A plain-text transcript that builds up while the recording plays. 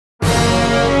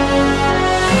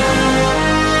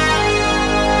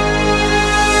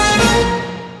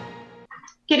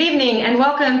Good evening and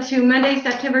welcome to Monday,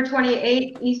 September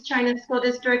 28th, East China School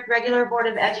District Regular Board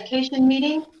of Education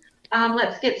meeting.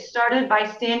 Let's get started by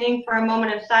standing for a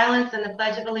moment of silence and the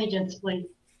Pledge of Allegiance, please.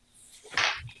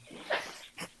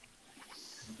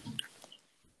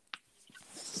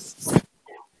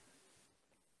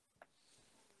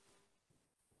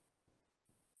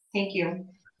 Thank you.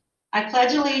 I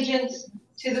pledge allegiance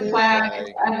to the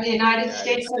flag of the United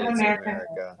States of America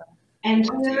and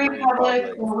to the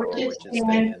republic for which it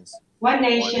stands, one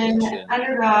nation,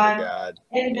 under God,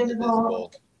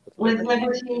 indivisible, with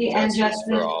liberty and justice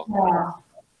for all.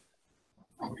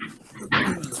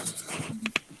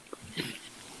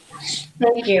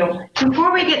 Thank you.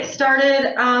 Before we get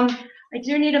started, I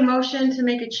do need a motion to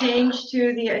make a change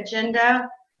to the agenda.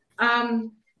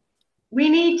 We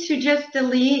need to just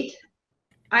delete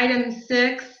item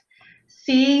 6,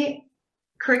 C,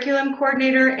 curriculum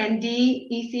coordinator, and D,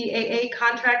 ECAA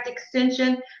contract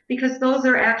extension, because those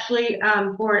are actually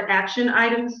board action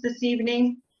items this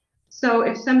evening. So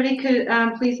if somebody could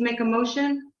please make a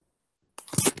motion.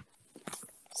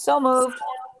 So moved.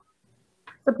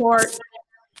 Support.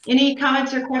 Any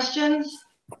comments or questions?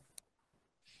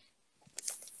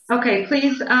 Okay,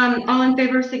 please, all in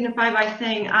favor signify by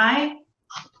saying aye.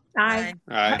 Aye.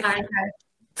 Aye.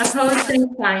 Opposed, same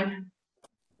sign.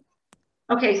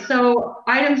 Okay, so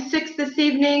item 6 this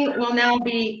evening will now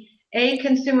be A,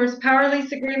 Consumers Power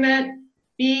Lease Agreement,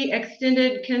 B,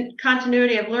 Extended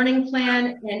Continuity of Learning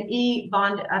Plan, and E,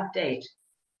 Bond Update.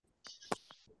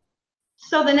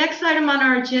 So the next item on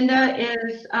our agenda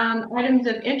is items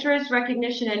of interest,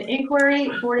 recognition, and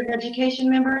inquiry. Board of Education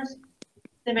members, does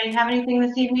anybody have anything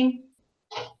this evening?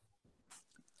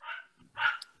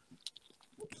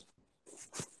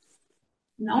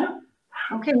 No?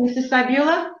 Okay, Mrs.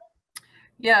 Sibula?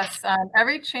 Yes,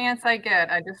 every chance I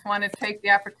get, I just want to take the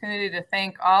opportunity to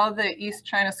thank all the East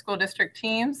China School District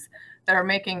teams that are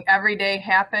making every day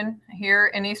happen here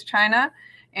in East China.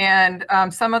 And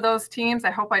some of those teams,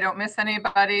 I hope I don't miss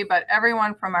anybody, but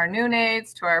everyone from our noon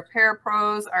aides to our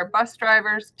parapros, our bus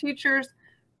drivers, teachers,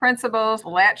 principals,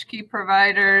 latchkey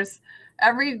providers,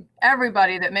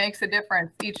 everybody that makes a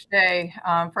difference each day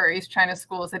for East China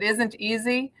schools. It isn't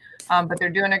easy, but they're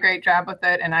doing a great job with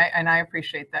it, and I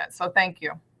appreciate that. So thank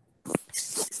you.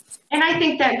 And I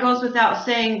think that goes without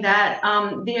saying that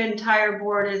the entire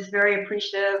board is very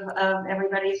appreciative of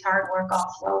everybody's hard work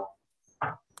also.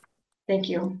 Thank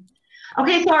you.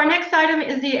 Okay, so our next item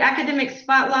is the academic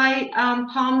spotlight,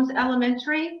 Palms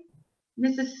Elementary.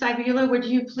 Mrs. Sibula, would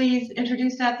you please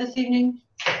introduce that this evening?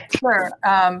 Sure.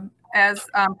 As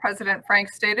President Frank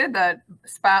stated, the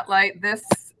spotlight this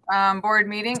board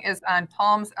meeting is on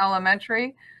Palms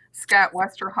Elementary. Scott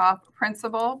Westerhoff,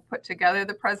 principal, put together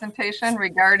the presentation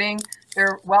regarding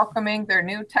their welcoming their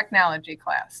new technology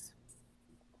class.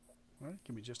 All right,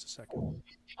 give me just a second.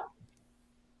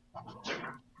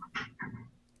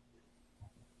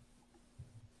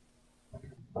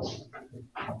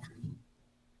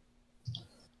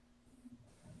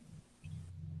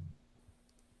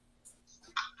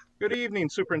 Good evening,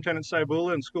 Superintendent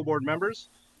Sibula and school board members.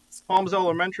 Palms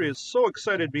Elementary is so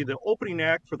excited to be the opening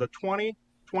act for the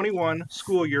 2021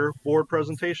 school year board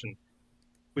presentation.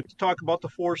 We talk about the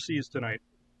 4 C's tonight: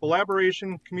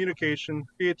 collaboration, communication,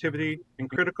 creativity, and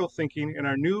critical thinking in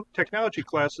our new technology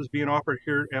classes being offered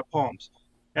here at Palms.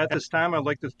 At this time, I'd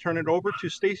like to turn it over to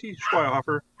Stacy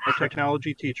Schweihofer, our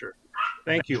technology teacher.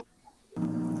 Thank you.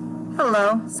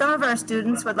 Hello, some of our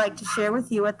students would like to share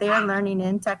with you what they are learning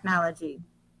in technology.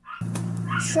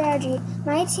 Strategy.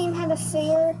 My team had to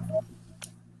figure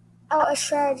out a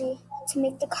strategy to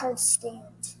make the cards stand.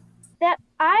 That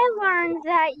I learned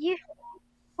that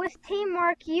with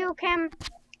teamwork, you can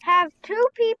have 2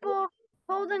 people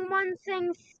holding one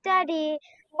thing steady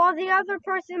while the other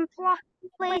person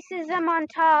places them on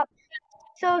top,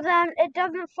 so then it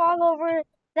doesn't fall over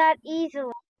that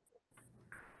easily.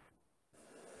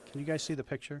 Can you guys see the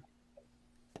picture?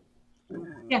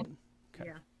 Yeah.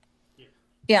 Okay.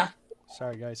 Yeah.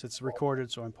 Sorry, guys, it's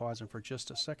recorded, so I'm pausing for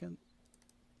just a second.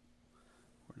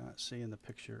 We're not seeing the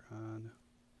picture on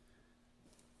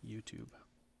YouTube.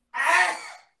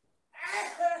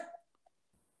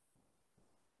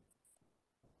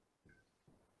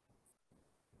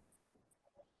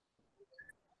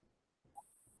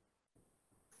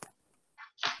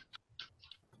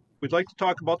 We'd like to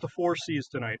talk about the 4 C's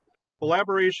tonight: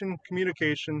 collaboration,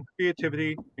 communication,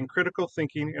 creativity, and critical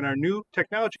thinking in our new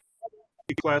technology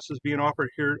classes being offered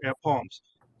here at Palms.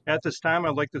 At this time,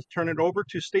 I'd like to turn it over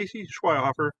to Stacy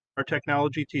Schweihofer, our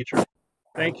technology teacher.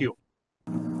 Thank you.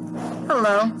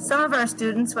 Hello, some of our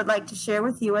students would like to share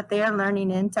with you what they are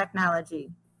learning in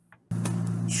technology.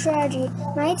 Strategy.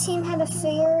 My team had to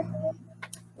figure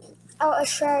out a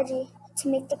strategy to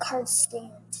make the cards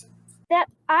stand. That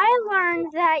I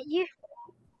learned that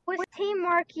with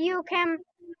teamwork you can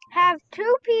have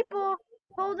two people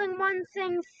holding one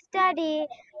thing steady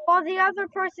while the other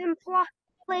person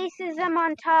places them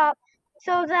on top,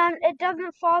 so then it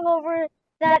doesn't fall over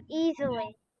that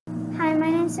easily. Hi,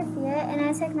 my name is Sophia. In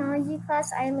our technology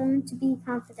class, I learned to be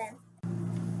confident.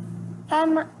 Hi,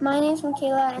 my name is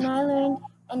Michaela, and I learned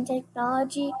in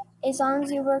technology, as long as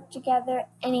you work together,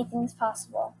 anything's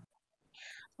possible.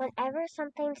 Whenever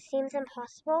something seems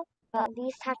impossible, you at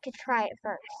least have to try it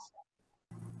first.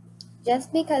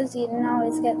 Just because you didn't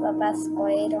always get the best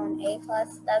grade or an A+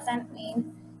 doesn't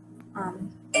mean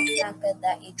it's not good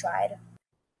that you tried.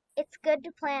 It's good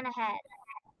to plan ahead.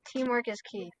 Teamwork is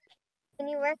key. When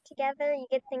you work together, you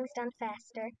get things done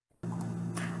faster.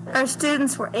 Our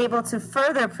students were able to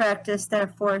further practice their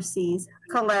 4 C's: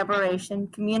 collaboration,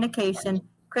 communication,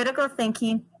 critical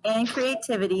thinking, and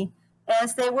creativity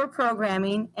as they were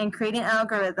programming and creating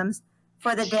algorithms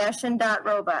for the Dash and Dot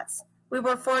robots. We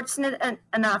were fortunate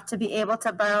enough to be able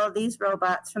to borrow these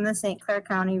robots from the St. Clair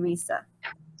County RESA.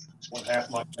 1/2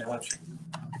 my challenge.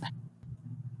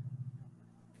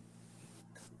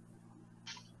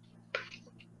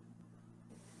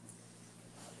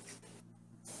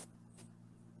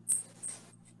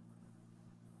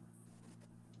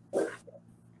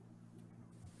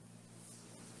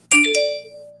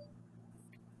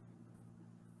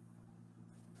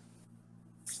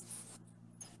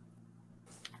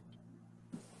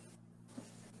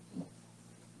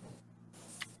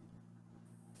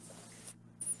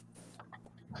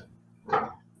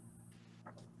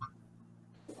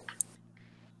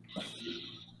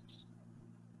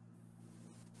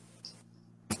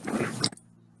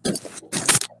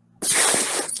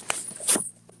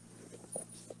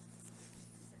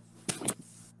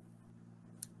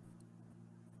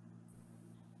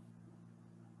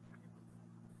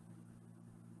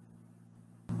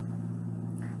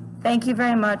 Thank you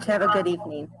very much. Have a good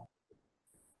evening.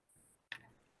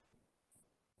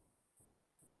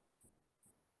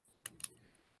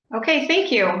 Okay,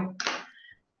 thank you.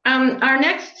 Our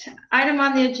next item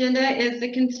on the agenda is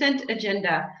the consent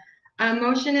agenda. A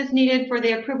motion is needed for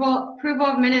the approval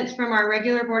of minutes from our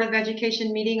regular Board of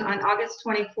Education meeting on August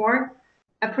 24th,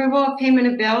 approval of payment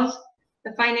of bills,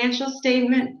 the financial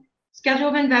statement, schedule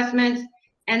of investments,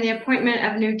 and the appointment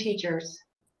of new teachers.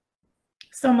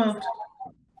 So moved.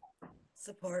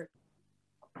 Support.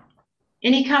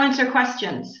 Any comments or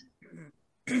questions?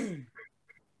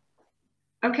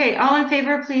 Okay, all in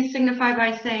favor, please signify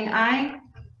by saying aye.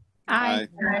 Aye.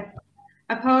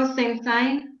 Opposed, same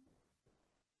sign.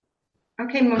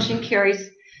 Okay, motion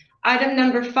carries. Item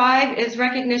number 5 is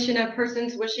recognition of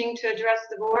persons wishing to address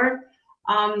the board.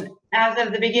 As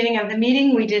of the beginning of the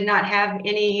meeting, we did not have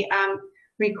any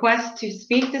requests to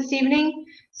speak this evening,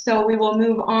 so we will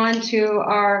move on to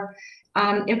our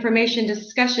information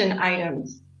discussion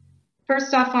items.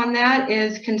 First off on that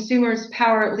is Consumers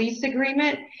Power Lease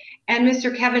Agreement, and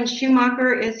Mr. Kevin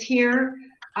Schumacher is here.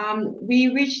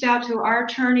 We reached out to our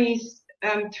attorneys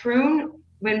through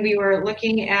when we were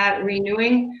looking at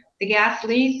renewing the gas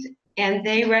lease, and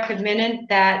they recommended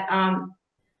that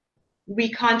we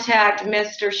contact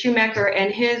Mr. Schumacher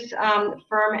and his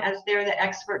firm, as they're the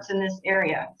experts in this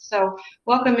area. So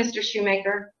welcome, Mr.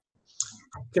 Schumacher.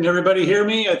 Can everybody hear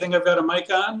me? I think I've got a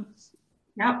mic on.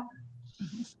 Yep.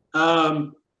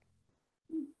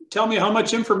 Tell me how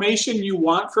much information you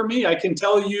want from me. I can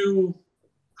tell you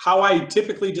how I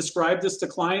typically describe this to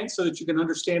clients so that you can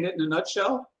understand it in a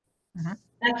nutshell.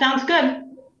 That sounds good.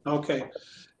 Okay,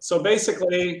 so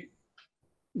basically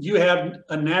you have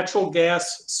a natural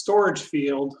gas storage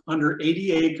field under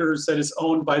 80 acres that is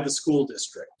owned by the school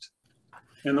district.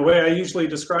 And the way I usually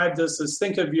describe this is,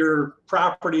 think of your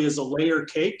property as a layer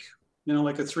cake, you know,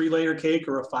 like a 3-layer cake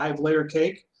or a 5-layer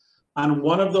cake. On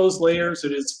one of those layers,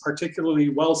 it is particularly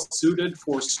well suited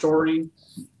for storing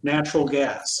natural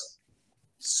gas.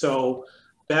 So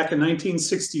back in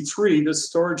 1963, this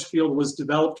storage field was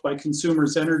developed by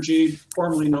Consumers Energy,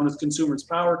 formerly known as Consumers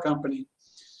Power Company.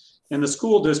 And the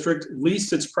school district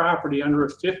leased its property under a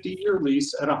 50-year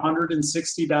lease at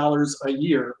 $160 a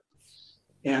year.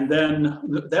 And then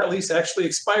that lease actually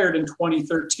expired in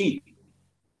 2013.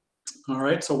 All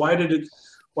right, so why did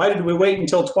we wait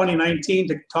until 2019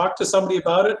 to talk to somebody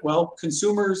about it? Well,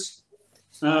 consumers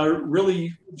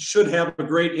really should have a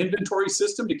great inventory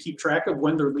system to keep track of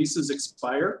when their leases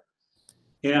expire.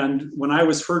 And when I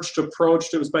was first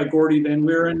approached, it was by Gordy Van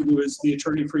Wieren, who is the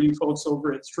attorney for you folks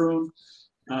over at Stroon.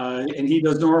 And he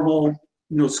does normal,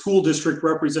 school district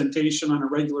representation on a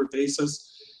regular basis.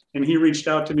 And he reached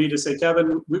out to me to say,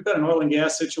 Kevin, we've got an oil and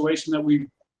gas situation that we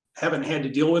haven't had to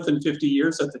deal with in 50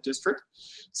 years at the district.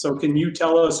 So can you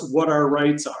tell us what our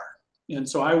rights are? And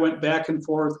so I went back and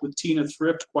forth with Tina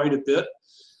Thrift quite a bit,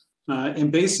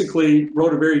 and basically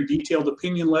wrote a very detailed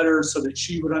opinion letter so that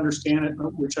she would understand it,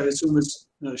 which I assume was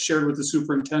shared with the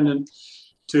superintendent,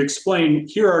 to explain,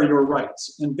 here are your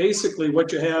rights. And basically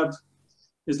what you have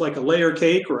is like a layer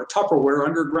cake or a Tupperware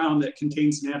underground that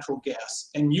contains natural gas.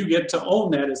 And you get to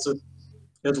own that as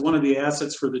one of the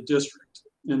assets for the district.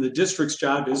 And the district's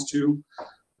job is to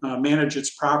manage its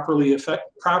property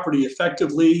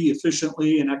effectively,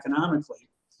 efficiently, and economically.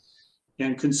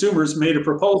 And consumers made a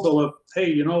proposal of, hey,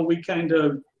 you know, we kind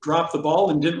of dropped the ball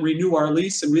and didn't renew our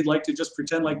lease, and we'd like to just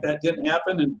pretend like that didn't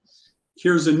happen. And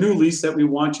here's a new lease that we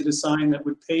want you to sign that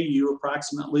would pay you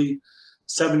approximately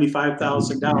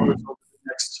 $75,000 over the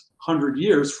next 100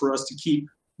 years for us to keep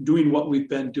doing what we've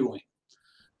been doing.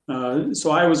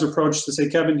 So I was approached to say,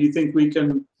 Kevin, do you think we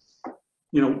can,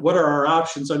 you know, what are our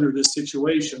options under this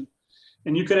situation?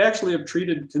 And you could actually have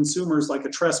treated consumers like a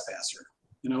trespasser.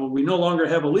 You know, we no longer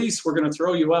have a lease, we're going to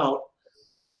throw you out.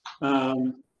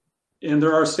 And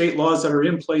there are state laws that are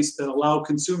in place that allow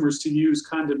consumers to use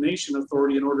condemnation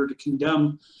authority in order to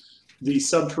condemn the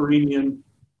subterranean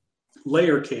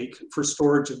layer cake for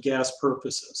storage of gas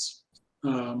purposes.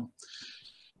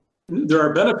 There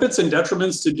are benefits and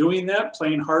detriments to doing that.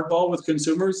 Playing hardball with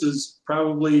consumers is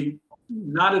probably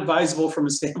not advisable from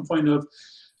a standpoint of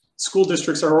school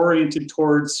districts are oriented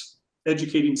towards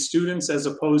educating students as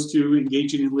opposed to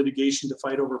engaging in litigation to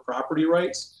fight over property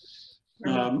rights.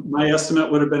 My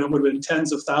estimate would have been, it would have been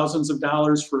tens of thousands of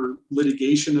dollars for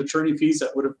litigation attorney fees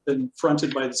that would have been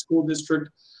fronted by the school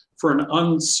district for an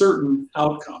uncertain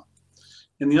outcome.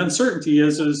 And the uncertainty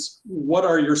is what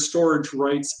are your storage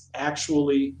rights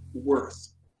actually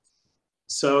worth?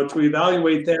 So to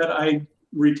evaluate that, I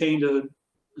retained a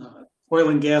oil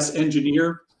and gas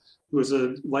engineer who was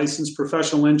a licensed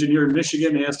professional engineer in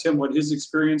Michigan, asked him what his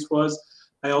experience was.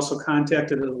 I also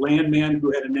contacted a landman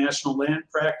who had a national land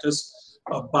practice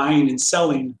of buying and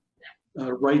selling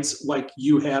rights like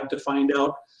you have to find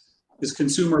out is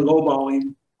consumers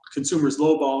lowballing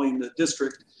the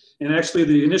district. And actually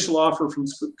the initial offer from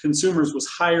consumers was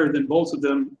higher than both of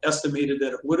them estimated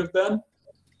that it would have been.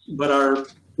 But our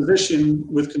position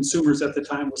with consumers at the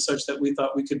time was such that we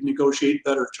thought we could negotiate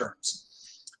better terms.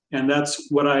 And that's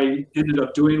what I ended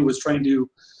up doing, was trying to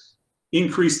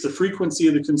increase the frequency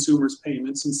of the consumer's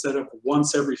payments. Instead of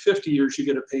once every 50 years you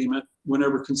get a payment,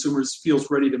 whenever consumers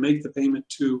feels ready to make the payment,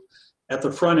 to at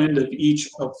the front end of each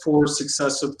of 4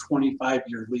 successive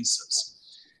 25-year leases.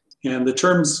 And the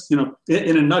terms, you know,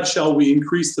 in a nutshell, we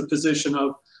increased the position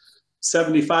of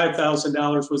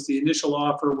 $75,000 was the initial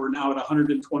offer. We're now at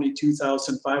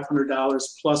 $122,500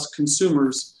 plus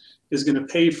consumers is going to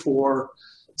pay for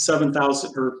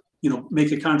 $7,000, or, you know,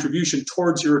 make a contribution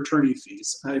towards your attorney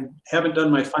fees. I haven't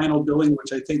done my final billing,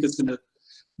 which I think is going to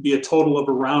be a total of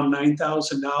around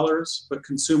 $9,000, but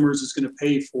consumers is going to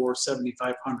pay for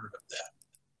 $7,500 of that.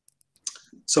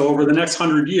 So over the next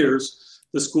 100 years,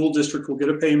 the school district will get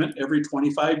a payment every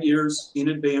 25 years in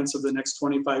advance of the next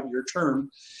 25-year term.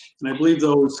 And I believe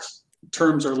those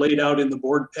terms are laid out in the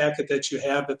board packet that you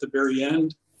have at the very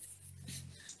end.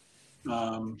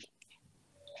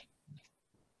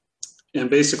 And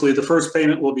basically the first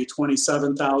payment will be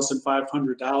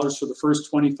 $27,500 for the first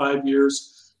 25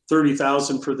 years,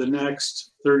 $30,000 for the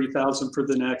next, $30,000 for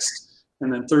the next,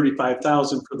 and then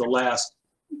 $35,000 for the last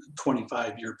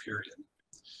 25-year period.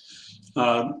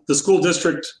 The school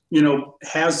district, you know,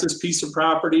 has this piece of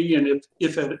property, and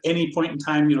if at any point in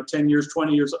time, you know, 10 years,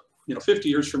 20 years, you know, 50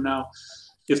 years from now,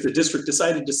 if the district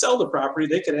decided to sell the property,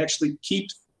 they could actually keep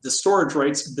the storage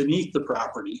rights beneath the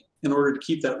property in order to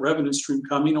keep that revenue stream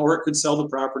coming, or it could sell the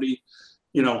property,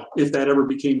 you know, if that ever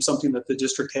became something that the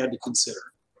district had to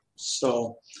consider.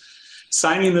 So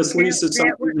signing this lease is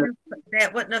something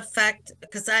that wouldn't affect,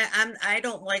 because I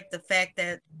don't like the fact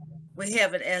that we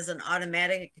have it as an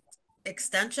automatic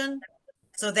extension,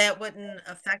 so that wouldn't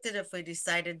affect it if we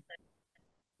decided,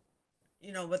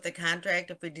 you know, with the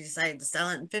contract, if we decided to sell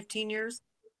it in 15 years.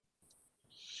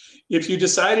 If you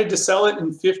decided to sell it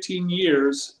in 15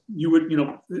 years, you would, you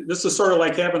know, this is sort of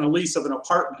like having a lease of an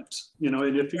apartment, you know,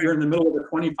 and if you're in the middle of a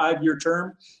 25-year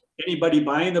term, anybody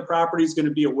buying the property is going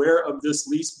to be aware of this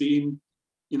lease being,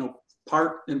 you know,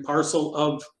 part and parcel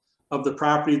of the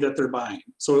property that they're buying.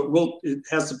 So it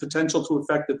has the potential to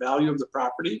affect the value of the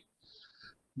property.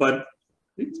 But,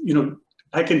 you know,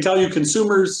 I can tell you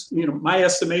consumers, you know, my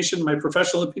estimation, my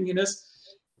professional opinion is,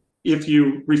 if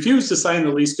you refuse to sign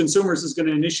the lease, consumers is going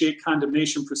to initiate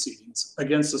condemnation proceedings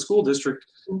against the school district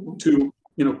to,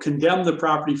 you condemn the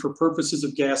property for purposes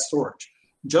of gas storage.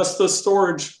 Just the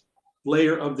storage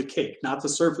layer of the cake, not the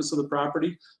surface of the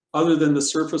property, other than the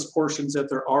surface portions that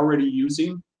they're already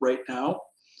using right now.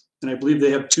 And I believe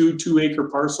they have 2 2-acre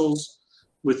parcels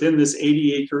within this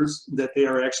 80 acres that they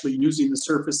are actually using the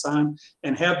surface on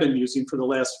and have been using for the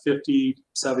last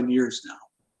 57 years now.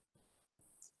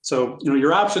 So,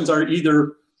 your options are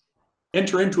either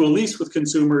enter into a lease with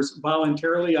consumers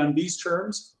voluntarily on these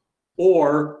terms,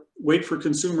 or wait for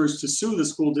consumers to sue the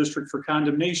school district for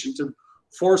condemnation to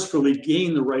forcefully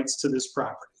gain the rights to this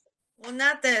property. Well,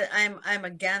 not that I'm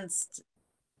against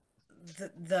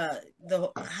the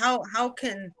how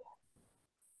can,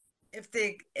 if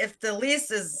the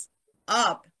lease is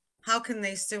up, how can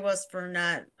they sue us for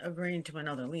not agreeing to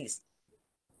another lease?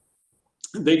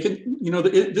 They can,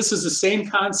 this is the same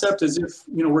concept as if,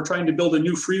 we're trying to build a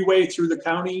new freeway through the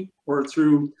county, or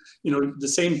through, the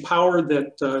same power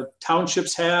that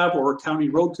townships have or county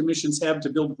road commissions have to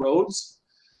build roads.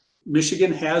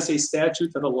 Michigan has a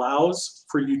statute that allows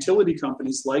for utility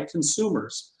companies like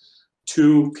consumers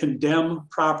to condemn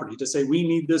property, to say, we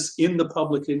need this in the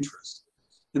public interest.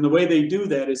 And the way they do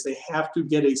that is they have to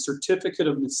get a certificate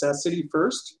of necessity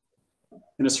first.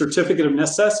 And a certificate of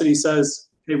necessity says,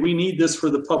 hey, we need this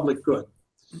for the public good.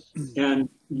 And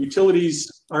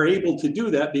utilities are able to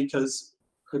do that because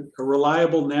a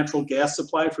reliable natural gas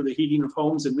supply for the heating of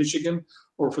homes in Michigan,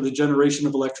 or for the generation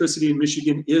of electricity in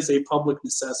Michigan, is a public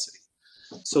necessity.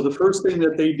 So the first thing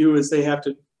that they do is they have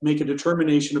to make a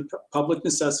determination of public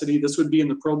necessity. This would be in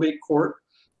the probate court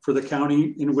for the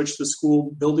county in which the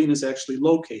school building is actually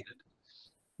located.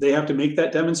 They have to make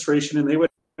that demonstration, and they would.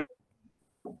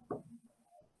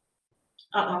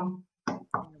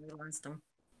 We lost them.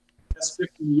 That's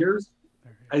 50 years.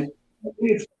 I think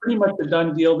it's pretty much a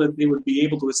done deal that they would be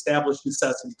able to establish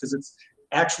necessity, because it's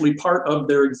actually part of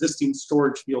their existing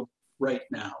storage field right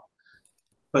now.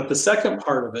 But the second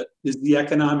part of it is the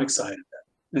economic side of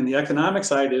it. And the economic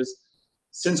side is,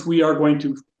 since we are going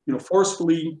to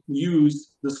forcefully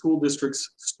use the school district's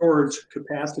storage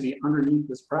capacity underneath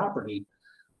this property,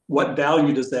 what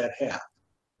value does that have?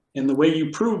 And the way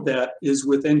you prove that is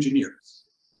with engineers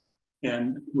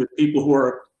and with people who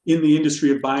are in the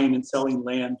industry of buying and selling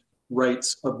land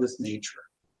rights of this nature.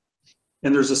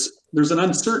 And there's an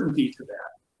uncertainty to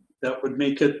that would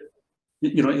make it,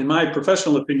 in my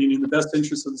professional opinion, in the best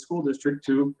interest of the school district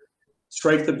to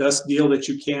strike the best deal that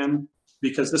you can,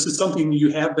 because this is something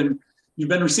you've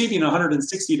been receiving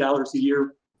 $160 a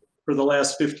year for the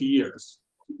last 50 years.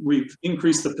 We've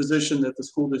increased the position that the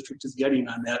school district is getting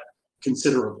on that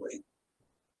considerably.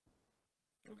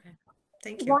 Okay,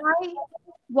 thank you.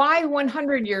 Why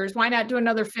 100 years? Why not do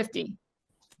another 50?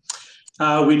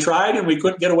 We tried and we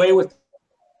couldn't get away with.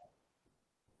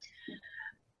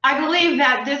 I believe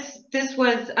that this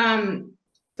was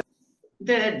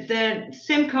the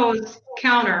Simcoe's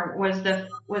counter was the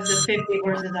 50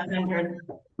 versus 100.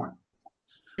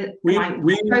 We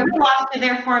lost it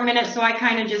there for a minute, so I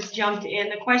kind of just jumped in.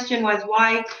 The question was,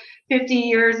 why 50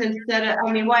 years instead of,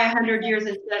 why 100 years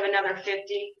instead of another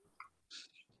 50?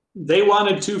 They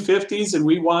wanted 250s and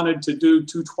we wanted to do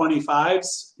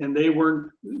 225s, and they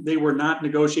were not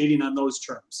negotiating on those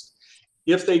terms.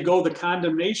 If they go the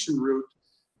condemnation route,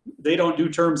 they don't do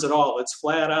terms at all. It's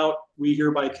flat out, we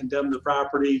hereby condemn the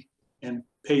property and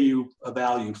pay you a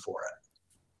value for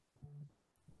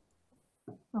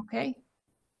it. Okay.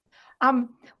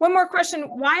 One more question.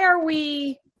 Why are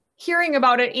we hearing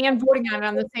about it and voting on it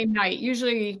on the same night?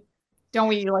 Usually, don't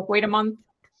we wait a month?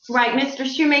 Right, Mr.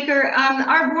 Shoemaker.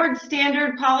 Our board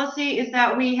standard policy is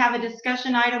that we have a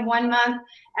discussion item 1 month,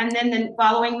 and then the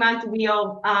following month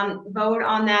we'll vote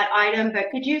on that item. But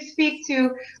could you speak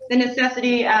to the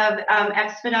necessity of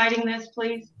expediting this,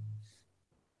 please?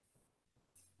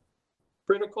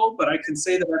 Critical, but I can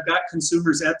say that I've got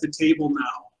consumers at the table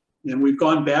now, and we've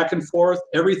gone back and forth.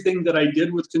 Everything that I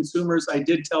did with consumers, I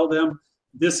did tell them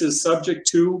this is subject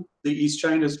to the East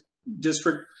China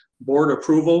District Board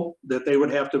approval, that they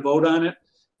would have to vote on it.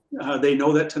 They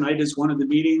know that tonight is one of the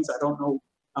meetings. I don't know,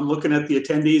 I'm looking at the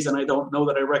attendees and I don't know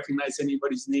that I recognize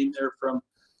anybody's name there from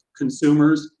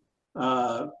consumers.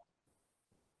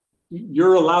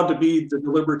 You're allowed to be the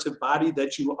deliberative body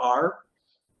that you are.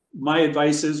 My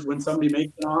advice is, when somebody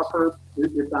makes an offer,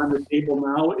 it's on the table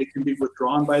now. It can be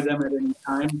withdrawn by them at any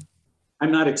time.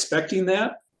 I'm not expecting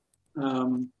that.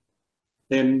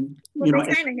 And we kind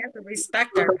of have to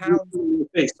respect our policy.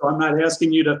 So I'm not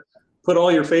asking you to put all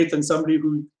your faith in somebody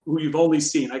who you've only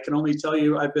seen. I can only tell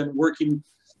you I've been working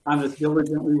on this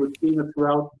diligently with FEMA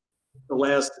throughout the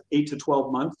last 8 to 12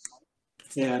 months,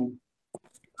 and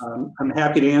I'm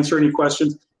happy to answer any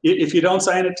questions. if you don't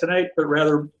sign it tonight, but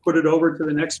rather put it over to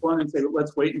the next one and say,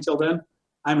 let's wait until then,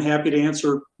 I'm happy to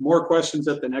answer more questions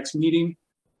at the next meeting.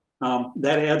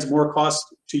 That adds more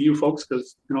cost to you folks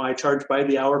because, you know, I charge by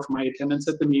the hour for my attendance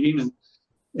at the meeting,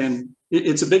 and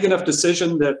it's a big enough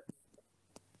decision that,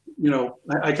 you know,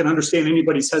 I can understand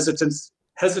anybody's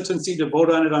hesitancy to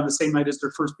vote on it on the same night as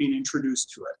they're first being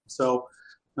introduced to it. So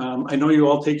I know you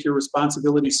all take your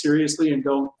responsibility seriously and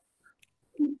don't.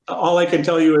 All I can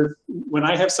tell you is when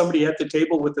I have somebody at the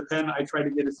table with the pen, I try to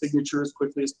get a signature as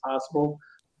quickly as possible.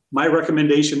 My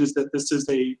recommendation is that this is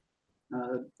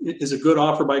a good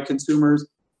offer by consumers,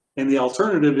 and the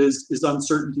alternative is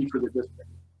uncertainty for the district.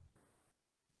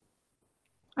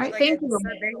 All right, Like thank I you.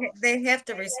 said, they have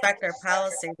to respect our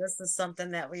policy. This is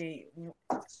something that we,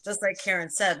 just like Karen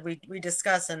said, we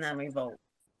discuss and then we vote.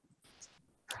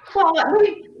 Well,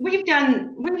 we've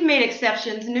made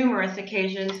exceptions numerous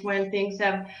occasions when things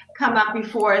have come up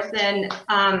before us and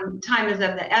time is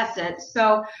of the essence.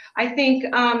 So I think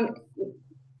I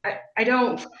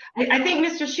think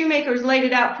Mr. Shoemaker's laid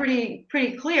it out pretty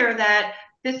clear that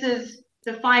this is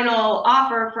the final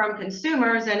offer from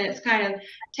consumers and it's kind of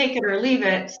take it or leave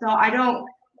it. So I don't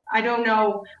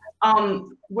know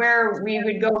where we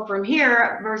would go from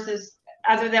here versus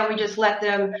other than we just let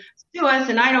them sue us,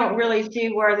 and I don't really see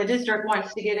where the district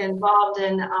wants to get involved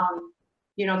in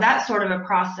you know, that sort of a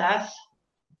process.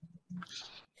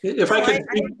 If I could,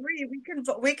 I agree.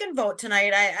 We can vote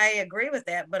tonight. I agree with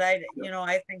that, but I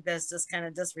think that's just kind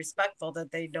of disrespectful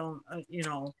that they don't you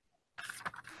know,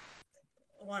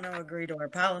 want to agree to our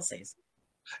policies.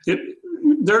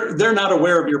 they're not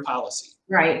aware of your policy.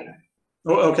 Right.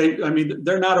 Oh, okay. I mean,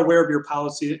 they're not aware of your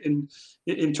policy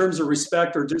in terms of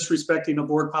respect or disrespecting a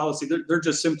board policy. They're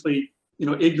just simply, you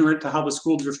know, ignorant to how the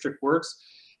school district works.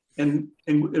 And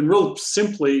real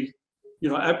simply, you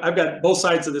know, I've got both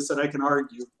sides of this that I can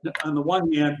argue. On the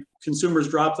one hand, consumers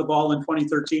dropped the ball in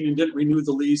 2013 and didn't renew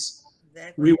the lease.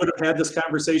 Exactly. We would have had this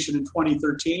conversation in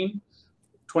 2013,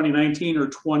 2019, or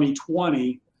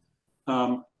 2020.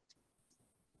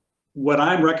 What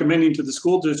I'm recommending to the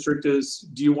school district is,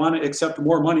 do you want to accept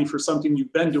more money for something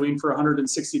you've been doing for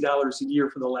 $160 a year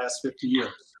for the last 50 years?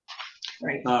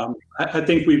 Right. I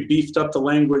think we've beefed up the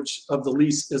language of the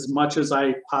lease as much as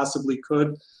I possibly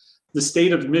could. The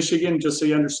state of Michigan, just so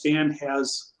you understand,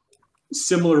 has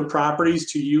similar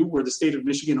properties to you, where the state of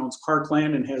Michigan owns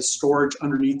parkland and has storage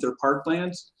underneath their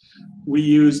parklands. We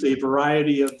used a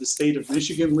variety of the state of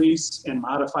Michigan lease and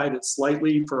modified it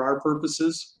slightly for our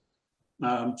purposes.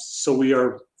 So we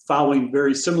are following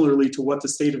very similarly to what the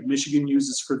state of Michigan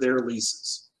uses for their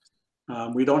leases.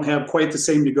 We don't have quite the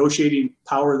same negotiating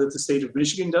power that the state of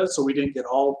Michigan does, so we didn't get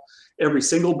every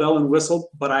single bell and whistle,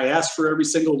 but I asked for every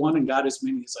single one and got as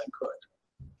many as I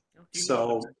could.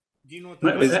 So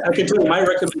I can tell you my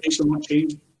recommendation won't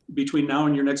change between now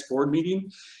and your next board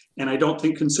meeting, and I don't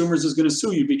think consumers is going to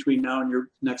sue you between now and your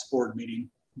next board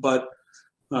meeting. But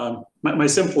my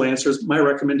simple answer is my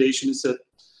recommendation is that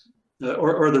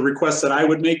or the request that I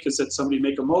would make is that somebody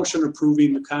make a motion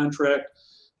approving the contract,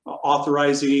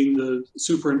 authorizing the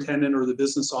superintendent or the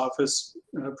business office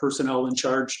personnel in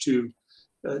charge to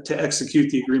execute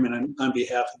the agreement on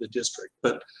behalf of the district.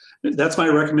 But that's my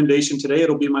recommendation today.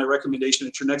 It'll be my recommendation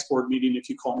at your next board meeting if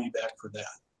you call me back for that.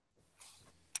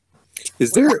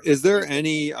 Is there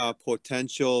any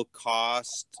potential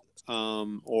cost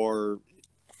or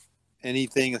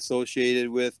anything associated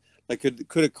with, like,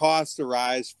 could a cost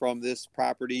arise from this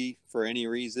property for any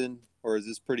reason, or is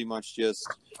this pretty much just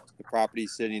the property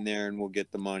sitting there and we'll get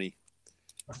the money?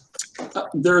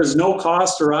 There is no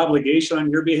cost or obligation on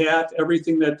your behalf.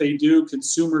 Everything that they do,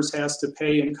 consumers has to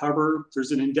pay and cover.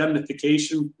 There's an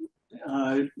indemnification.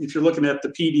 If you're looking at the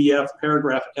PDF,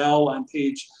 paragraph L on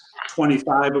page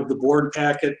 25 of the board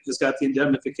packet has got the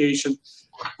indemnification.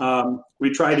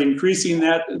 We tried increasing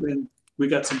that, and we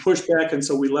got some pushback, and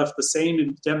so we left the same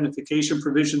indemnification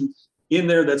provision in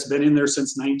there that's been in there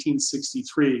since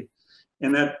 1963.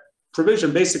 And that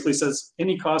provision basically says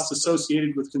any cost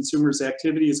associated with consumers'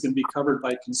 activity is going to be covered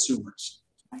by consumers.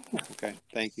 Okay,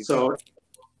 thank you. So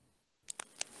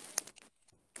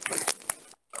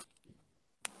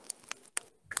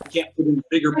I can't put in a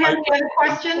bigger Do you have any other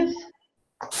questions?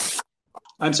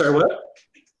 I'm sorry, what?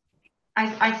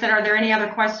 I said, are there any other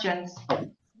questions?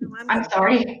 No, I'm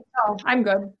sorry. No, I'm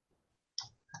good.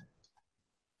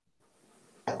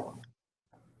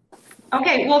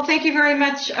 Okay, well, thank you very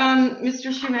much,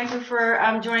 Mr. Shoemaker,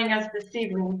 for joining us this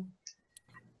evening.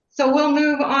 So we'll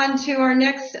move on to our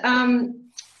next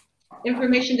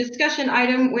information discussion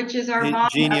item, which is our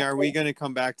Jeannie, are we going to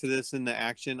come back to this in the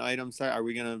action items? Are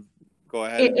we going to go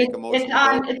ahead and make a motion to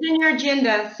vote? It's in your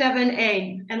agenda,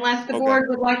 7A, unless the Okay. board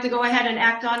would like to go ahead and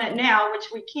act on it now, which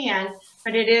we can,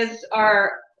 but it is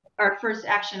our first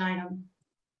action item.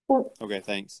 Okay,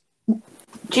 thanks.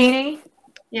 Jeannie,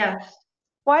 Yes,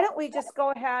 why don't we just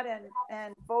go ahead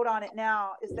and vote on it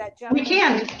now? Is that we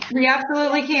gentleman? can. We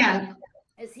absolutely can.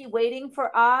 Is he waiting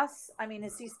for us? I mean,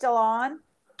 is he still on?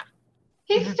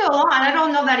 He's still on. I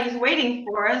don't know that he's waiting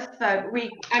for us, but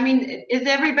is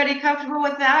everybody comfortable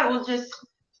with that? We'll just.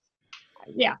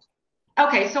 Yeah.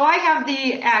 Okay, so I have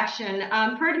the action.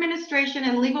 Per administration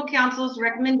and legal counsel's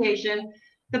recommendation,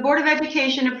 the Board of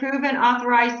Education approve and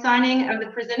authorize signing of the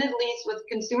presented lease with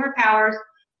Consumer Powers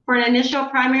for an initial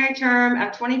primary term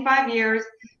of 25 years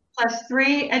plus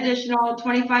 3 additional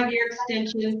 25-year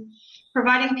extensions,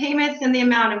 providing payments in the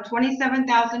amount of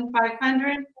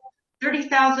 $27,500,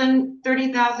 $30,000,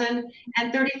 $30,000,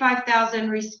 and $35,000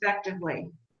 respectively.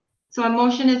 So a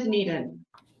motion is needed.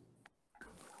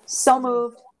 So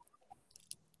moved.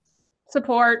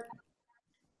 Support.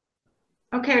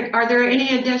 Okay, are there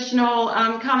any additional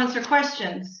comments or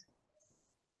questions?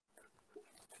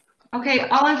 Okay,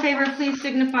 all in favor, please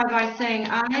signify by saying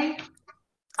aye.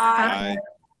 Aye.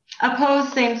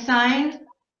 Opposed, same sign.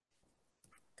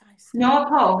 No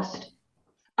opposed.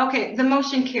 Okay, the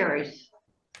motion carries.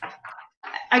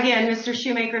 Again, Mr.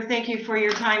 Shoemaker, thank you for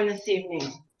your time this evening.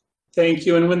 Thank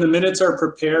you. And when the minutes are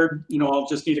prepared, I'll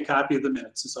just need a copy of the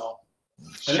minutes is all.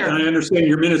 Sure. And I understand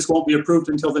your minutes won't be approved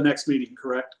until the next meeting,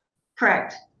 correct?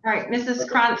 Correct. All right, Mrs.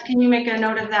 Krantz, can you make a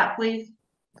note of that, please?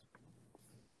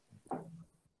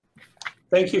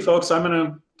 Thank you, folks. I'm going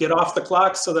to get off the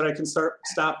clock so that I can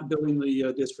stop billing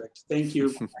the district. Thank you.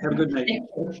 Have a good night.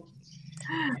 Thank you.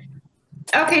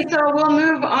 Okay, so we'll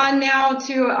move on now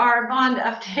to our bond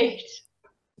update.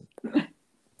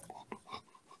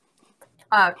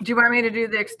 Do you want me to do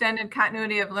the extended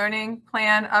continuity of learning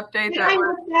plan update?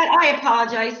 I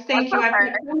apologize. Thank you. I've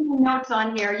got some notes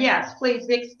on here. Yes, please.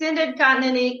 The extended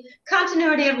continuity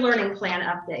of learning plan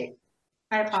update.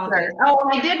 I apologize. Sure. Oh,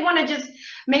 I did want to just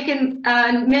make a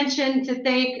mention to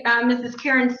thank Mrs.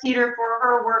 Karen Cedar for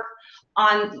her work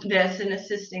on this and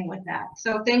assisting with that.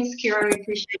 So thanks, Karen. We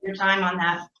appreciate your time on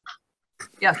that.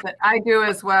 Yes, I do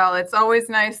as well. It's always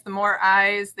nice. The more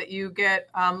eyes that you get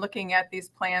looking at these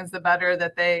plans, the better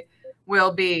that they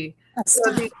will be.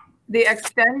 So the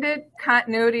extended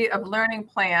continuity of learning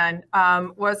plan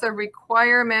was a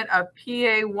requirement of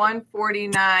PA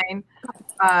 149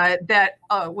 that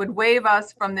would waive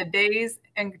us from the days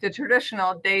and the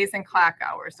traditional days and clock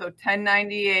hours. So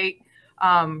 1098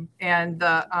 and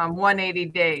the 180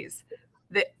 days.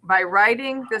 By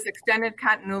writing this extended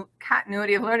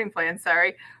continuity of learning plan,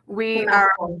 we are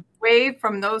waived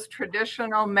from those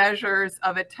traditional measures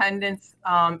of attendance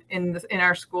in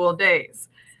our school days.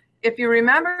 If you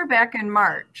remember back in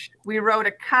March, we wrote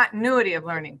a continuity of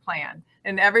learning plan,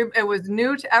 and it was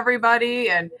new to everybody,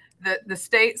 and the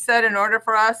state said in order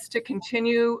for us to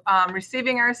continue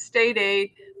receiving our state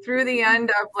aid through the end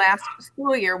of last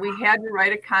school year, we had to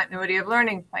write a continuity of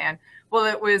learning plan. Well,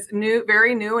 it was new,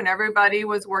 very new, and everybody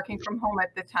was working from home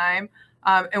at the time.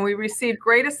 And we received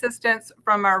great assistance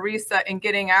from our RESA in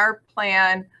getting our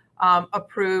plan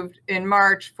approved in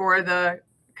March for the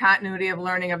continuity of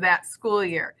learning of that school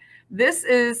year. This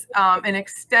is an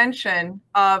extension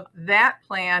of that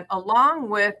plan along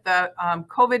with the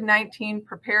COVID-19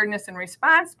 preparedness and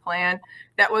response plan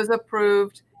that was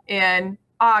approved in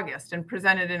August and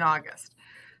presented in August.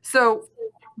 So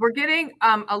we're getting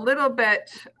a little bit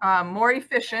more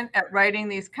efficient at writing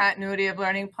these continuity of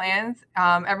learning plans.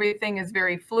 Everything is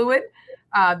very fluid.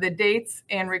 The dates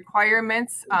and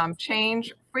requirements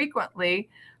change frequently,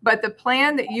 but the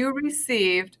plan that you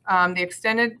received, the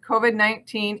extended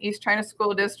COVID-19 East China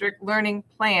School District Learning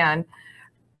Plan,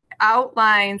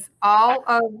 outlines all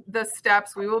of the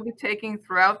steps we will be taking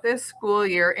throughout this school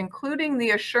year, including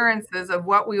the assurances of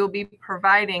what we will be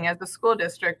providing as a school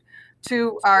district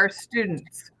to our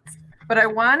students. But I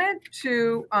wanted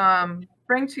to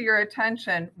bring to your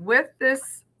attention with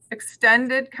this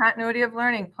extended continuity of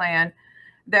learning plan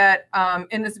that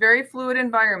in this very fluid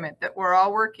environment that we're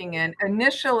all working in,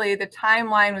 initially the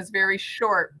timeline was very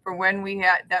short for when we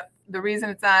had that. The reason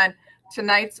it's on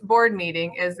tonight's board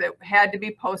meeting is it had to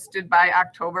be posted by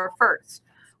October 1st.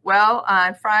 Well,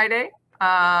 on Friday,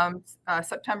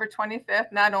 September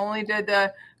 25th, not only did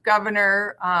the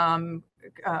governor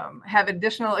have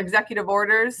additional executive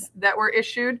orders that were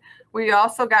issued, we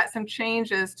also got some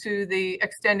changes to the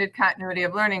extended continuity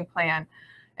of learning plan,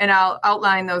 and I'll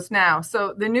outline those now.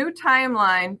 So the new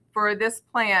timeline for this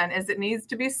plan is it needs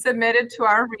to be submitted to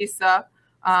our RESA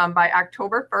by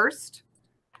October 1st.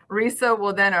 RISA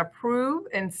will then approve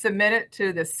and submit it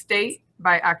to the state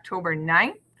by October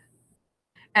 9th.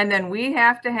 And then we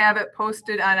have to have it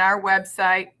posted on our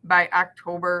website by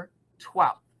October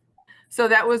 12th. So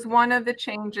that was one of the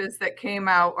changes that came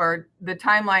out, or the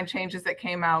timeline changes that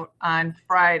came out on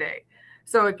Friday.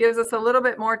 So it gives us a little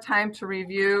bit more time to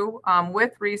review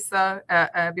with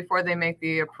RISA before they make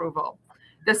the approval.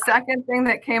 The second thing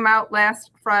that came out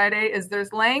last Friday is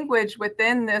there's language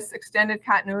within this extended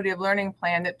continuity of learning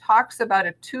plan that talks about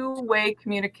a two-way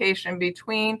communication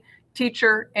between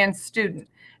teacher and student.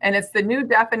 And it's the new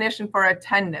definition for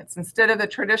attendance. Instead of the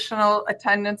traditional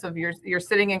attendance of you're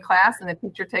sitting in class and the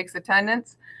teacher takes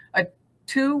attendance, a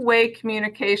two-way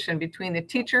communication between the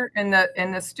teacher and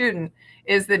the student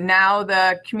is now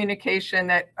the communication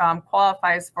that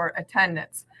qualifies for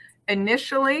attendance.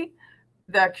 Initially,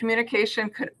 the communication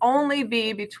could only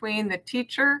be between the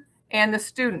teacher and the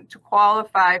student to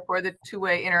qualify for the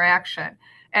two-way interaction.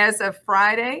 As of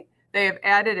Friday, they have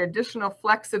added additional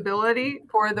flexibility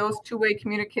for those two-way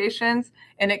communications,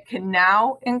 and it can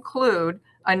now include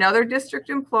another district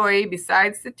employee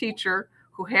besides the teacher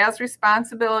who has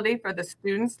responsibility for the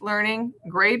student's learning,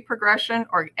 grade progression,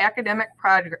 or academic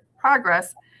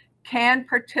progress can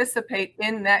participate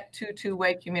in that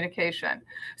two-way communication.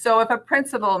 So if a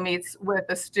principal meets with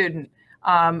a student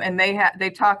and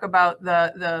they talk about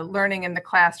the learning in the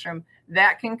classroom,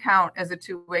 that can count as a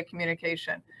two-way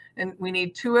communication. And we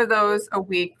need 2 of those a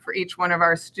week for each one of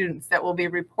our students that will be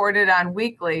reported on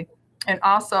weekly and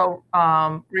also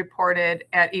reported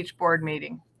at each board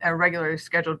meeting, a regularly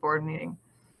scheduled board meeting.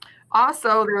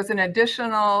 Also, there was an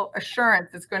additional assurance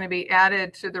that's going to be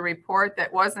added to the report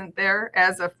that wasn't there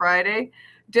as of Friday.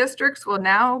 Districts will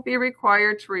now be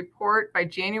required to report by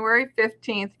January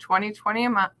 15th,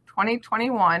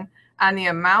 2021 on the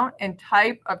amount and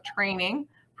type of training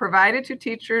provided to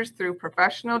teachers through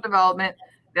professional development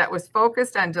that was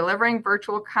focused on delivering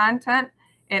virtual content,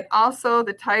 and also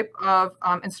the type of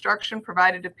instruction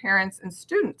provided to parents and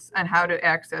students on how to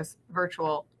access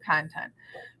virtual content.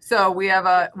 So we have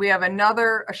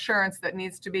another assurance that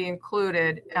needs to be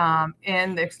included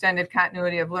in the extended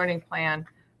continuity of learning plan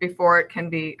before it can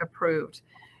be approved.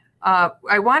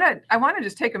 I want to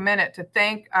just take a minute to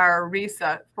thank our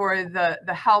RISA for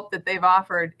the help that they've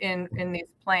offered in these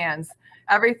plans.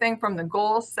 Everything from the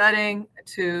goal setting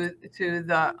to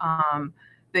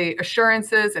the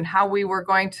assurances and how we were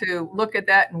going to look at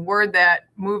that and word that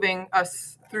moving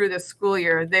us through the school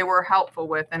year, they were helpful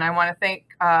with. And I want to thank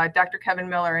Dr. Kevin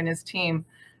Miller and his team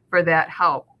for that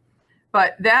help.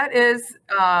 But that is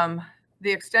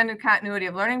the extended continuity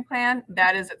of learning plan.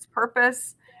 That is its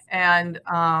purpose. And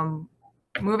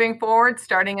moving forward,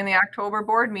 starting in the October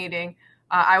board meeting,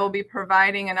 I will be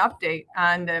providing an update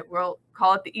on we'll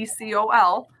call it the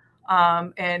ECOL,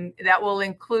 and that will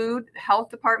include health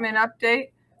department update,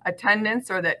 attendance,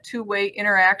 or that two-way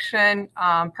interaction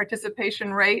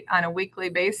participation rate on a weekly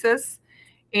basis.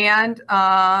 And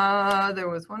there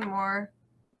was one more.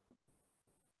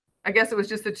 I guess it was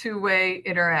just the two-way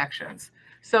interactions.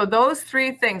 So those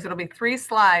 3 things, it'll be 3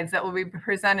 slides that will be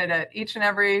presented at each and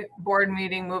every board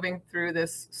meeting moving through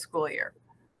this school year.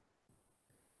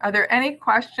 Are there any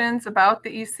questions about the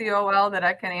ECOL that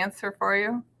I can answer for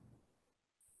you?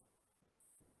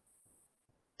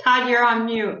 Todd, you're on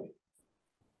mute.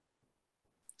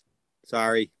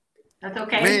 Sorry. That's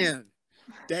okay. Man,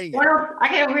 dang it. Well, I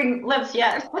can't read lips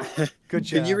yet. Good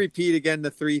job. Can you repeat again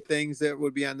the 3 things that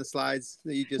would be on the slides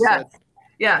that you just Yes. said?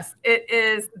 Yes, it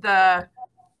is the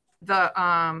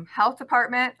health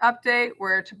department update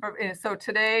so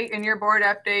today in your board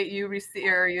update you received,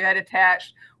 or you had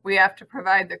attached, we have to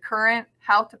provide the current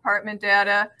health department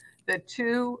data,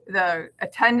 the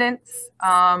attendance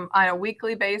on a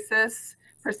weekly basis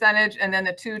percentage, and then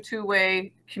the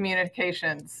two-way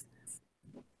communications.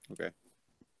 Okay.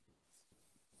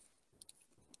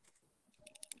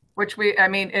 Which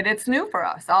it's new for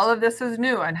us. All of this is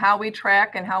new, and how we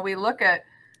track and how we look at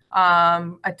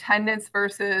attendance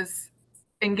versus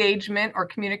engagement or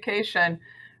communication.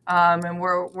 And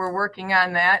we're working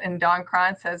on that. And Dawn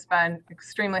Krantz has been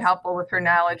extremely helpful with her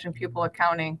knowledge and pupil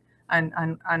accounting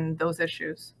on those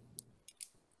issues.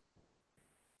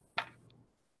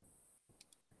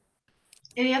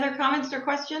 Any other comments or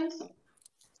questions?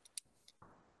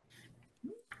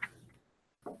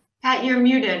 Pat, you're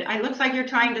muted. It looks like you're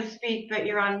trying to speak, but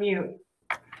you're on mute.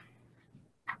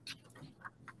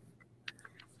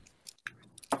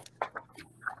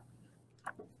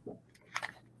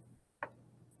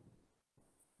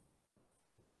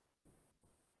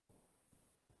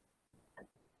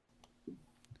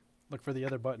 Look for the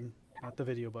other button, not the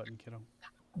video button, kiddo.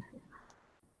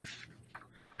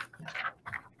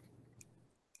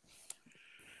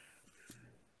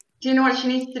 Do you know what she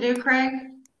needs to do, Craig?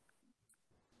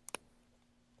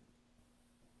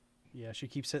 Yeah, she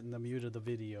keeps hitting the mute of the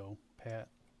video, Pat.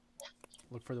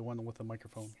 Look for the one with the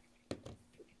microphone.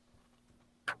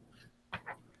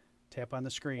 Tap on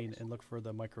the screen and look for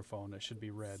the microphone. It should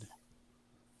be red.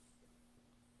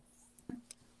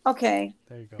 Okay.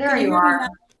 There you go. There you are.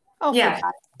 Oh, Yes. for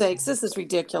God's sakes, this is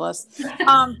ridiculous.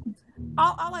 All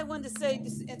I wanted to say,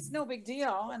 it's no big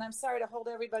deal, and I'm sorry to hold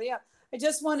everybody up. I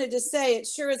just wanted to say it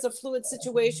sure is a fluid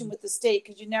situation with the state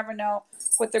because you never know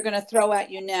what they're going to throw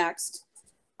at you next.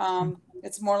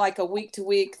 It's more like a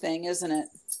week-to-week thing, isn't it?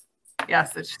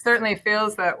 Yes, it certainly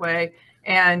feels that way.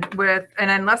 And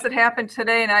unless it happened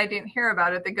today and I didn't hear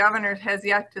about it, the governor has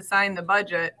yet to sign the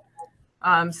budget.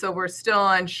 So we're still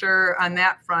unsure on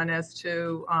that front as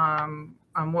to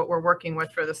what we're working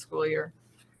with for the school year.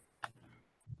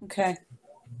 Okay.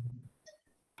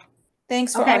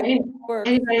 Thanks for Okay. your work.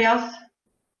 Anybody else?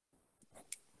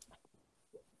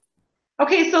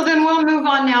 Okay, so then we'll move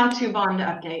on now to bond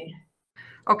update.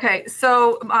 Okay,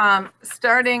 so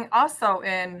starting also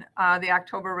in the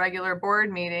October regular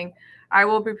board meeting, I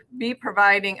will be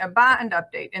providing a bond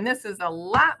update, and this is a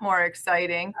lot more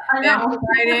exciting than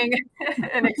providing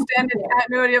an extended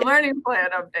continuity of learning plan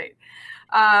update.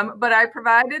 But I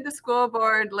provided the school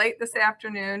board late this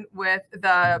afternoon with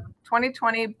the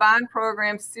 2020 Bond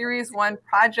Program Series 1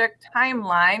 project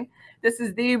timeline. This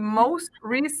is the most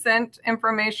recent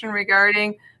information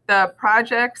regarding the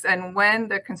projects and when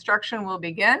the construction will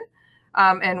begin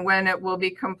and when it will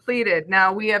be completed.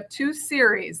 Now, we have 2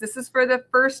 series. This is for the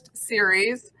first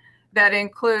series that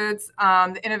includes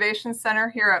the Innovation Center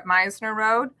here at Meisner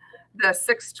Road, the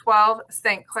 612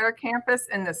 St. Clair campus,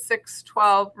 and the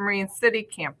 612 Marine City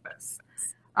campus.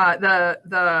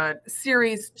 The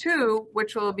series 2,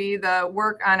 which will be the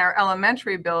work on our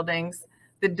elementary buildings,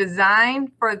 the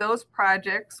design for those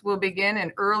projects will begin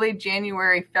in early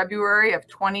January, February of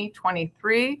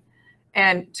 2023,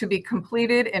 and to be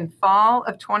completed in fall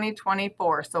of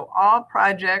 2024. So all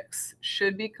projects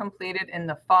should be completed in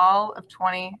the fall of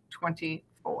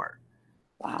 2024.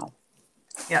 Wow.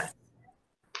 Yes.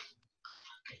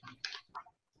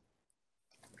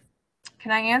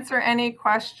 Can I answer any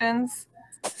questions?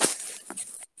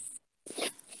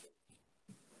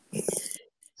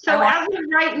 So as of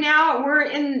right now,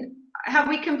 have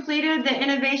we completed the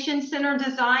Innovation Center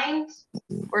designs?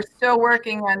 We're still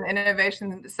working on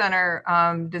Innovation Center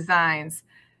designs.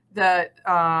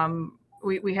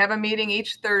 We have a meeting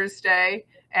each Thursday,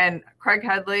 and Craig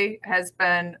Headley has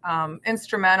been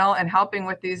instrumental in helping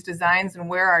with these designs and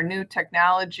where our new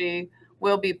technology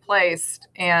will be placed.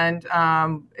 And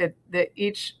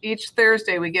each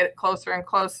Thursday we get it closer and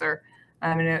closer.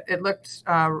 I mean, it looked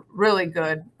really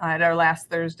good at our last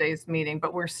Thursday's meeting,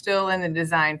 but we're still in the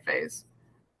design phase.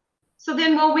 So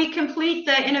then will we complete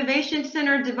the Innovation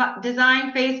Center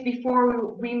design phase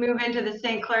before we move into the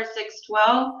St. Clair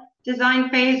 612 design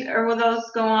phase, or will those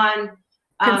go on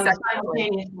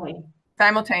simultaneously?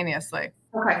 Simultaneously.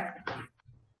 Okay.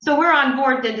 So we're on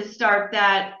board then to start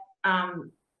that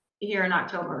here in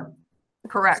October.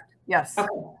 Correct. Yes. Okay.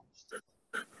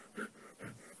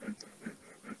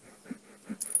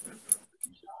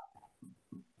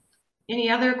 Any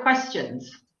other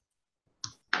questions?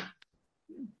 I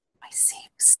see.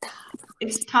 Stop.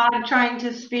 Is Todd trying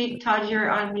to speak? Todd, you're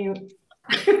on mute.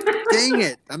 Dang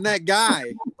it. I'm that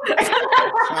guy.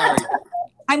 Sorry.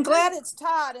 I'm glad it's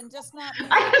Todd and just not me.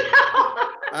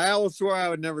 I always swore I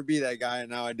would never be that guy, and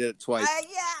now I did it twice.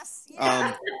 Yes.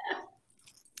 Yes.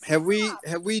 Have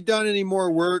we done any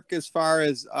more work as far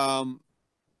as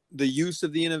the use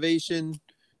of the innovation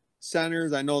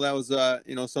centers? I know that was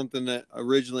something that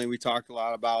originally we talked a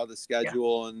lot about, the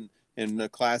schedule and the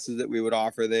classes that we would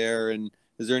offer there. And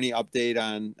is there any update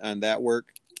on that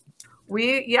work?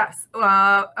 Yes,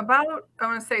 about, I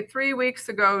want to say 3 weeks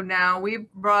ago now, we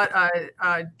brought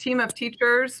a team of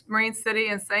teachers, Marine City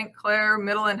and St. Clair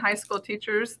middle and high school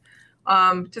teachers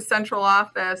to central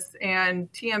office,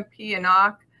 and TMP and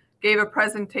OC gave a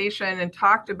presentation and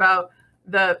talked about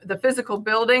the physical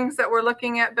buildings that we're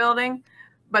looking at building.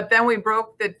 But then we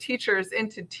broke the teachers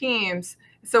into teams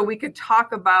so we could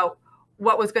talk about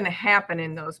what was going to happen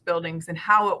in those buildings and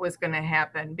how it was going to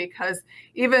happen. Because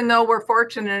even though we're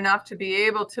fortunate enough to be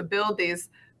able to build these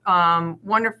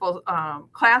wonderful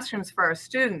classrooms for our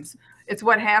students, it's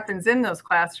what happens in those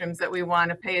classrooms that we want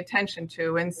to pay attention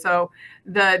to. And so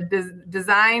the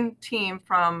design team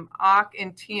from OC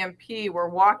and TMP were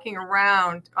walking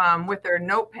around with their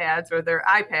notepads or their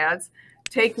iPads,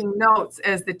 taking notes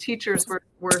as the teachers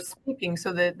were speaking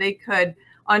so that they could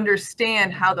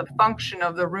understand how the function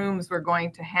of the rooms were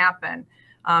going to happen.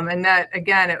 And that,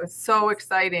 again, it was so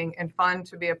exciting and fun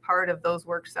to be a part of those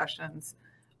work sessions.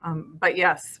 But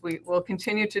yes, we will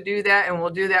continue to do that, and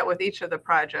we'll do that with each of the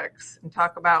projects and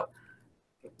talk about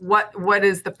what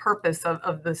is the purpose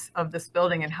of this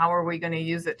building and how are we going to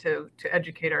use it to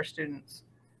educate our students.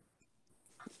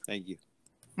 Thank you.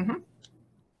 Mm-hmm.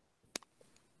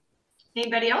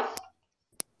 Anybody else?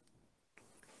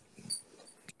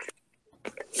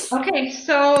 Okay,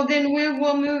 so then we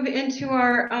will move into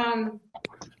our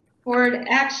board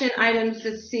action items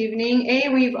this evening. A,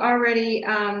 we've already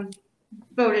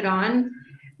voted on.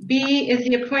 B is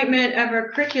the appointment of a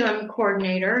curriculum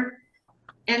coordinator.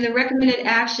 And the recommended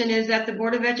action is that the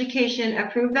Board of Education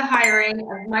approve the hiring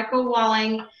of Michael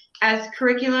Walling as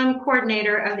curriculum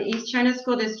coordinator of the East China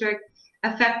School District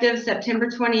effective September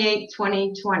 28,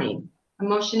 2020. A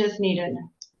motion is needed.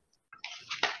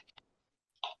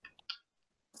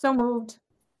 So moved.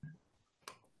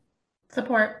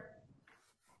 Support.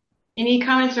 Any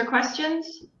comments or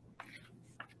questions?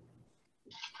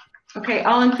 Okay,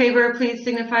 all in favor, please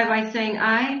signify by saying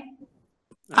aye.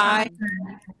 Aye.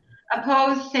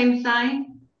 Opposed, same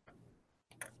sign.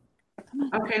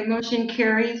 Okay, motion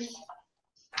carries.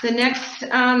 The next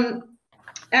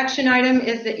action item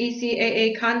is the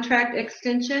ECAA contract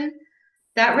extension.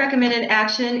 That recommended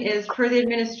action is per the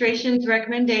administration's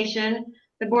recommendation.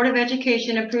 The Board of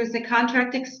Education approves the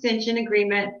contract extension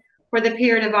agreement for the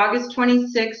period of August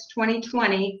 26,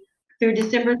 2020 through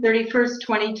December 31st,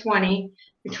 2020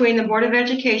 between the Board of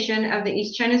Education of the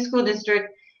East China School District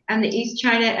and the East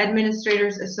China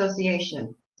Administrators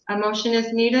Association. A motion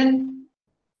is needed.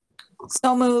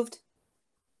 So moved.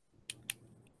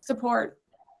 Support.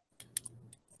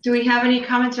 Do we have any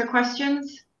comments or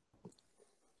questions?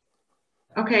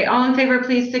 Okay, all in favor,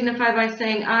 please signify by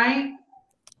saying aye.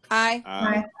 Aye.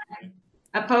 Aye.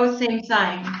 Opposed, same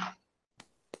sign.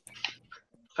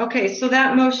 Okay, so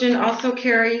that motion also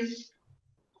carries.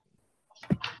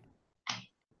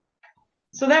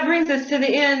 So that brings us to the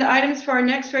end. Items for our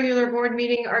next regular board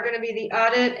meeting are going to be the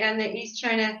audit and the East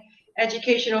China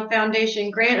Educational Foundation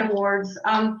grant awards.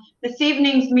 This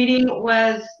evening's meeting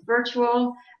was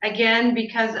virtual, again,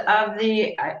 because of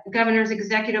the Governor's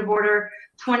Executive Order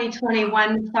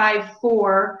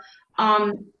 2020-154.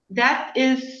 That's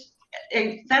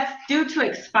due to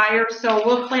expire, so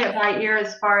we'll play it by ear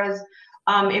as far as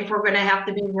if we're going to have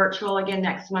to be virtual again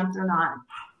next month or not.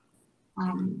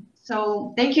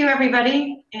 So thank you,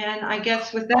 everybody, and I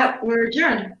guess with that, we're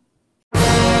adjourned.